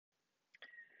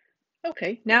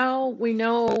Okay, now we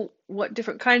know what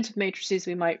different kinds of matrices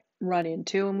we might run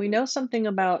into, and we know something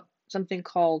about something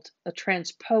called a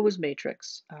transpose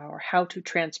matrix, or how to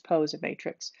transpose a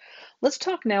matrix. Let's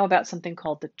talk now about something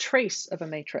called the trace of a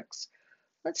matrix.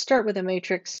 Let's start with a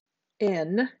matrix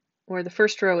N, where the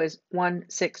first row is 1,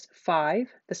 6, 5,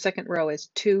 the second row is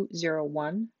 2, 0,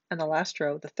 1, and the last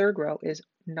row, the third row, is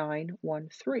 9, 1,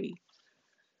 3.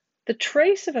 The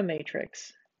trace of a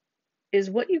matrix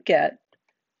is what you get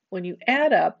when you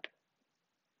add up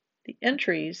the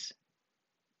entries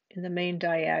in the main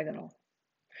diagonal.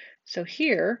 So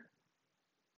here,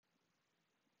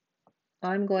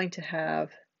 I'm going to have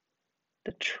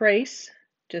the trace,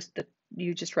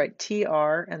 you just write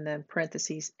TR and then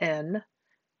parentheses N,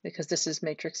 because this is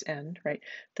matrix N, right?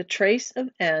 The trace of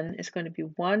N is going to be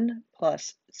 1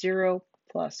 plus 0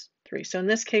 plus 3. So in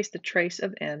this case, the trace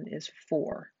of N is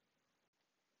 4.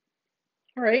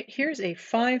 All right, here's a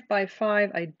 5 by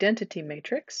 5 identity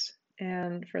matrix.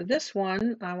 And for this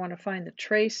one, I want to find the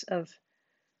trace of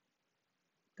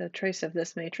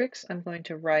this matrix. I'm going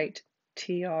to write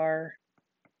TR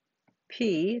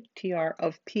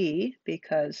of P,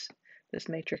 because this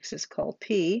matrix is called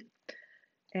P.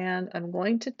 And I'm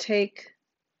going to take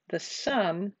the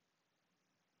sum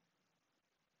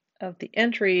of the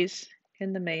entries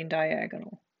in the main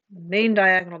diagonal. The main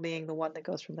diagonal being the one that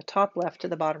goes from the top left to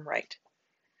the bottom right.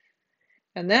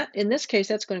 And that, in this case,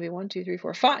 that's going to be 1, 2, 3,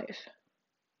 4, 5.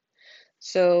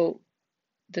 So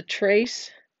the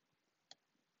trace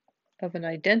of an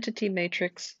identity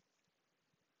matrix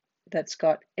that's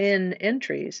got n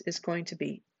entries is going to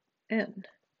be n,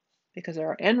 because there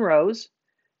are n rows,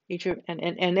 and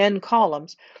n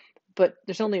columns, but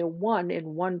there's only a 1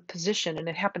 in one position, and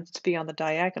it happens to be on the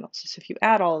diagonals. So if you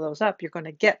add all of those up, you're going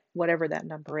to get whatever that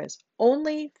number is,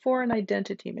 only for an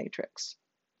identity matrix.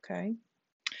 Okay.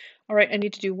 All right, I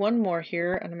need to do one more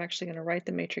here, and I'm actually going to write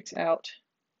the matrix out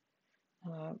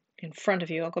in front of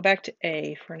you. I'll go back to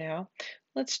A for now.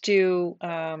 Let's do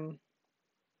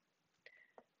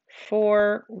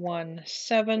 4, 1,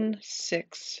 7,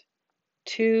 6,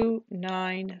 2,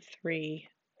 9, 3,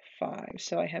 5.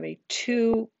 So I have a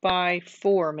 2 by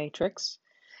 4 matrix.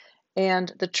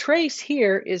 And the trace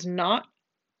here is not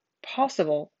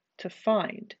possible to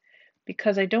find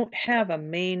because I don't have a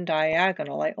main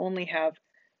diagonal. I only have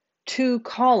 2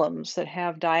 columns that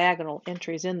have diagonal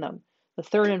entries in them. The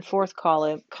third and fourth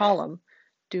column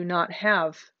do not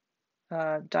have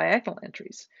diagonal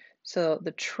entries. So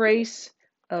the trace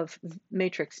of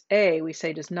matrix A, we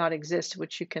say, does not exist,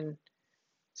 which you can,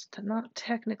 it's not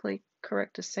technically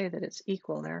correct to say that it's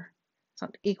equal there. It's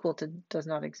not equal to does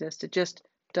not exist. It just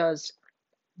does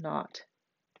not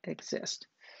exist.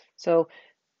 So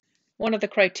one of the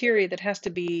criteria that has to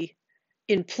be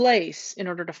in place in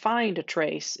order to find a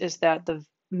trace is that the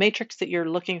matrix that you're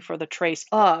looking for the trace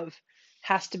of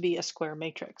has to be a square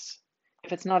matrix.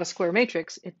 If it's not a square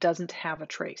matrix, it doesn't have a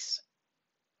trace.